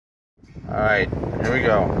Alright, here we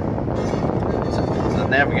go. The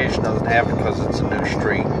navigation doesn't have it because it's a new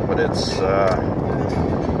street, but it's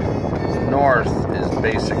north is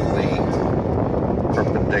basically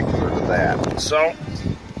perpendicular to that. So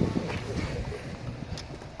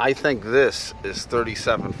I think this is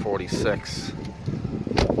 3746.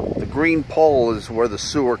 The green pole is where the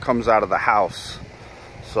sewer comes out of the house.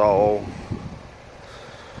 So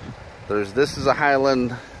this is a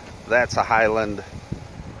Highland, that's a Highland,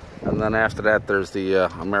 and then after that there's the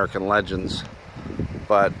American Legends.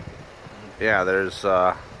 But yeah, there's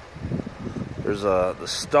the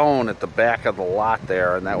stone at the back of the lot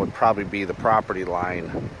there, and that would probably be the property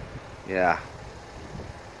line. Yeah.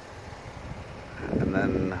 And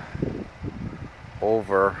then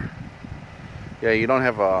over, yeah, you don't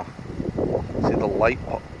have a, see the light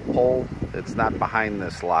pole? It's not behind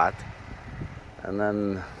this lot. And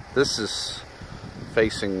then this is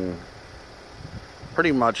facing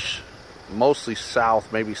pretty much mostly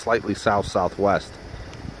south, maybe slightly south-southwest.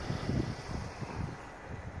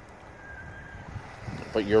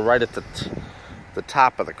 But you're right at the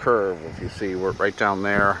top of the curve. If you see, we're right down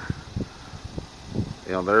there.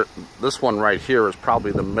 You know, this one right here is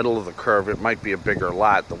probably the middle of the curve. It might be a bigger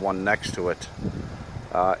lot, the one next to it.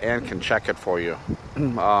 Ann can check it for you.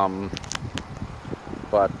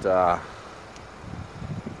 But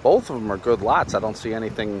both of them are good lots. I don't see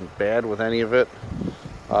anything bad with any of it.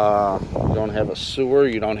 You don't have a sewer.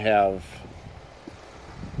 You don't have,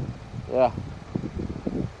 well,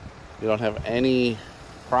 you don't have any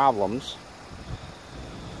problems.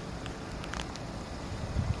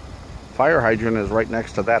 Fire hydrant is right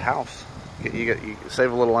next to that house. You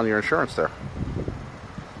save a little on your insurance there.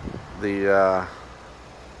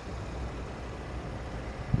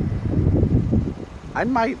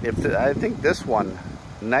 I think this one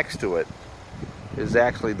next to it is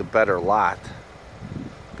actually the better lot,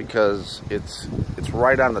 because it's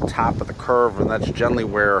right on the top of the curve, and that's generally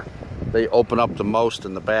where they open up the most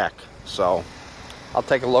in the back. So I'll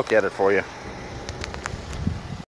take a look at it for you.